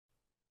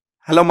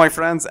Hello my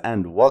friends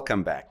and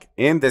welcome back.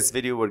 In this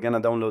video we're gonna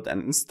download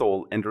and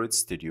install Android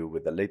Studio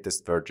with the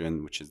latest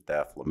version, which is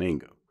the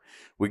Flamingo.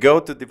 We go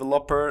to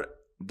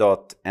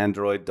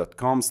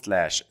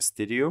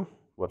developer.android.com/studio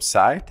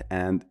website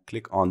and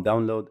click on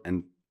download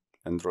and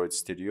Android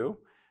Studio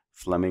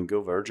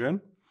Flamingo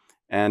version,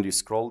 and you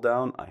scroll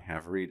down. I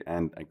have read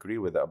and agree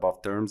with the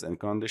above terms and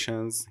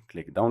conditions.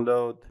 Click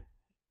download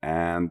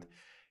and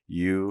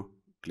you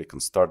click on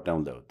start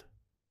download.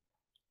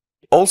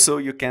 Also,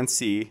 you can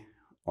see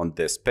on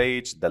this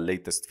page the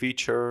latest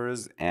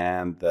features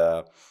and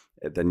the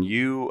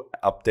new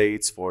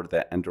updates for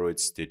the Android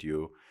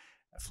Studio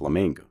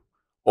Flamingo.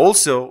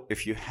 Also,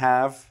 if you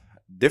have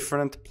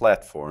different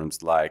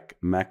platforms like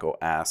Mac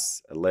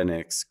OS,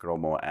 Linux,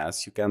 Chrome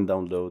OS, you can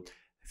download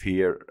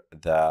here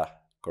the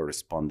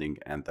corresponding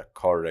and the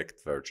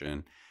correct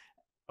version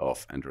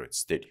of Android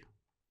Studio.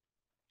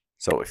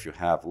 So if you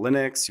have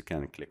Linux, you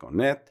can click on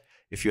it.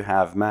 If you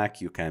have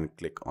Mac, you can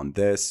click on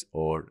this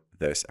or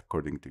this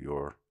according to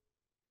your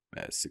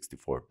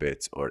 64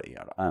 bits or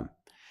ARM.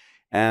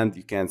 And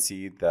you can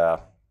see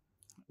the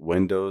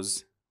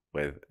Windows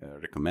with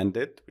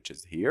recommended, which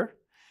is here.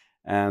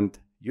 And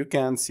you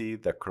can see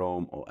the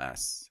Chrome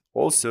OS.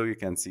 Also, you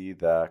can see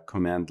the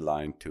command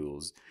line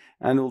tools,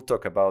 and we'll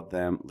talk about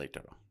them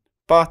later on.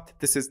 But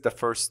this is the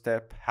first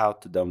step, how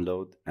to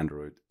download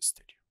Android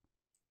Studio.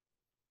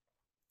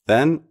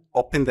 Then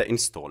open the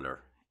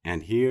installer,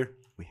 and here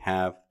we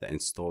have the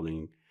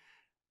installing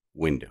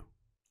window.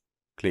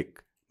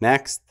 Click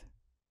Next.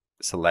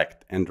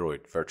 Select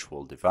Android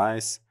Virtual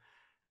Device,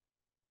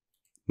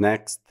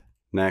 next,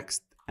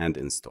 and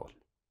install.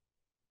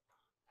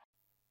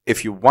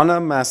 If you want to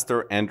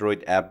master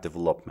Android app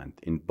development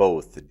in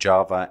both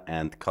Java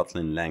and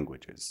Kotlin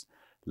languages,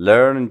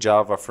 learn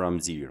Java from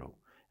zero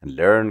and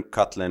learn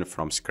Kotlin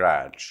from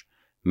scratch,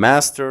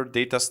 master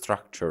data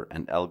structure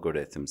and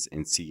algorithms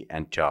in C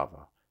and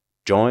Java,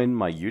 join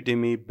my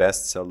Udemy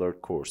bestseller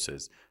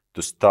courses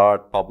to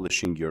start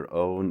publishing your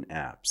own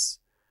apps.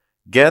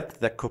 Get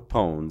the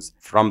coupons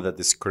from the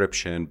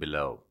description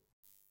below.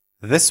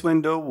 This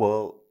window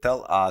will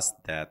tell us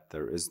that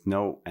there is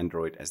no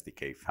Android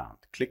SDK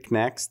found. Click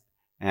Next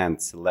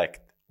and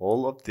select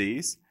all of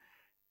these: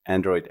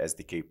 Android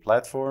SDK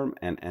Platform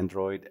and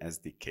Android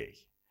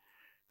SDK.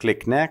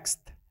 Click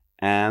Next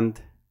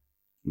and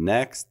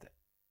Next,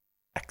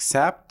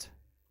 Accept,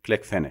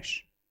 click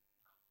Finish.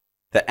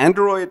 The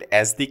Android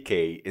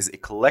SDK is a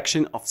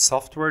collection of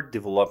software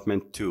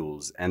development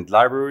tools and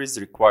libraries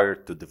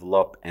required to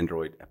develop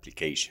Android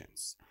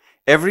applications.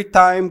 Every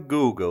time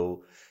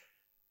Google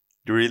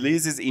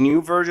releases a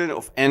new version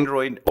of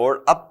Android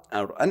or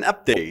an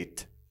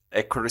update,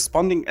 a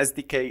corresponding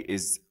SDK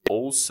is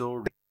also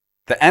released.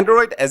 The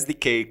Android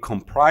SDK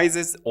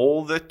comprises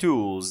all the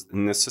tools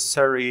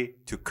necessary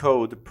to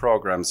code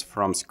programs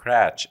from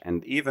scratch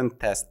and even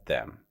test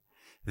them.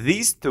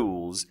 These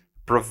tools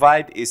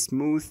provide a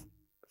smooth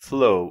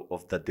flow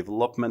of the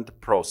development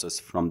process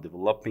from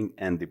developing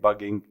and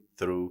debugging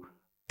through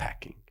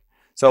packing.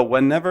 So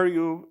whenever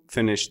you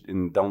finished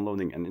in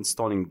downloading and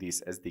installing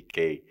these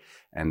SDK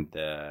and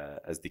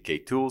SDK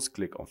tools,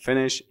 click on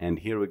Finish, and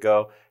here we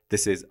go.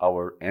 This is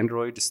our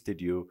Android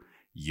Studio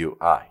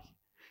UI.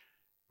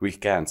 We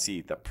can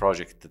see the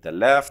project to the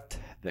left,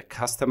 the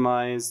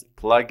customize,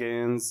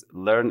 plugins,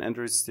 learn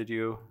Android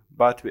Studio,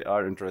 but we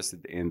are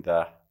interested in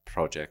the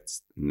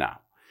projects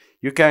now.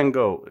 You can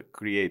go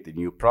create a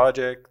new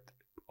project,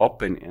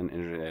 open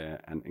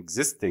an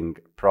existing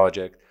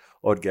project,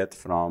 or get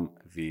from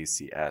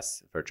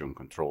VCS version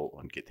control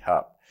on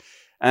GitHub.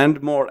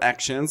 And more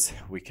actions,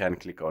 we can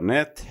click on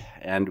it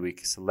and we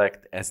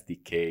select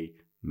SDK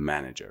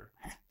Manager.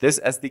 This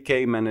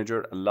SDK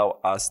Manager allows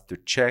us to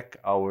check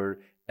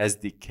our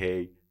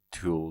SDK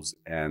tools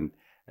and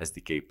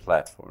SDK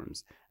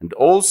platforms. And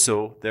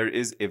also there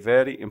is a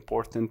very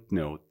important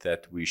note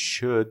that we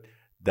should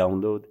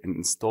download and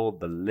install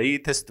the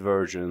latest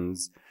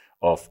versions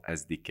of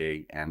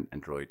SDK and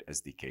Android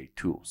SDK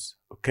tools.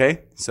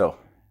 Okay, so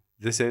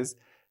this is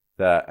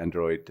the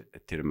Android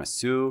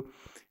Tiramisu.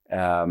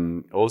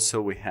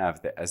 Also, we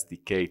have the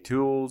SDK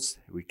tools.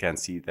 We can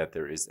see that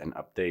there is an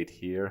update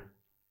here,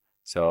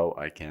 so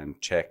I can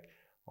check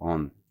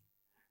on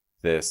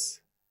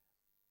this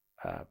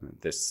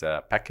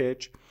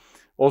package.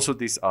 Also,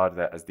 these are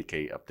the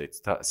SDK update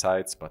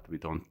sites, but we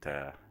don't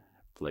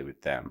play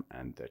with them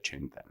and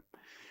change them.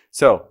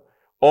 So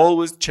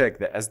always check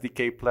the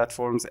SDK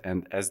platforms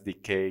and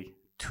SDK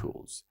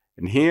tools.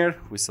 And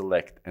here we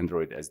select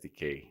Android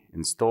SDK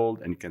installed,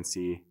 and you can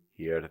see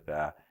here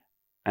the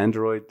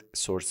Android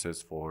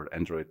sources for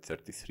Android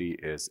 33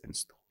 is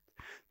installed.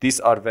 These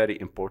are very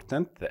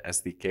important, the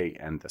SDK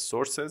and the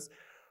sources.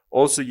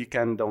 Also, you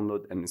can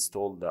download and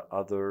install the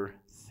other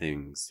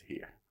things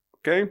here.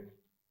 Okay.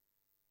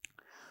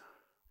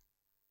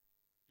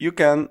 You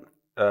can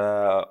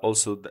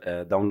also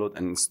download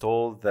and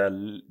install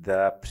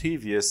the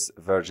previous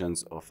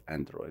versions of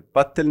Android,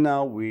 but till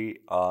now we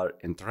are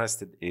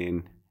interested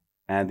in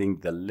adding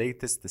the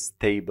latest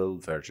stable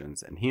versions.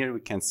 And here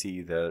we can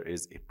see there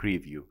is a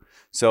preview.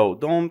 So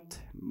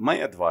my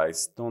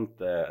advice, don't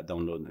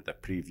download the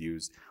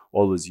previews.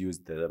 Always use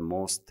the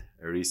most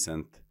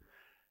recent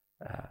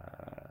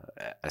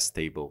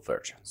stable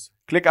versions.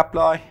 Click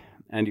apply,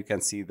 and you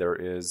can see there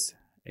is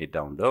a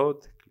download.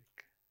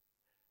 Click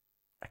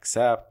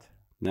accept,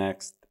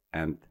 next,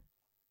 and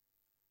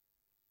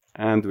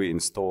we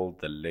install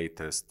the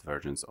latest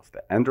versions of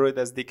the Android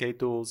SDK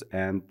tools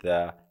and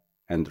the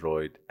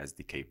Android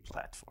SDK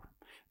platform.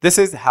 This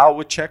is how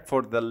we check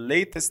for the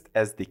latest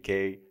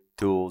SDK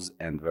tools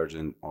and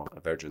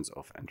versions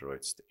of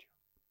Android Studio.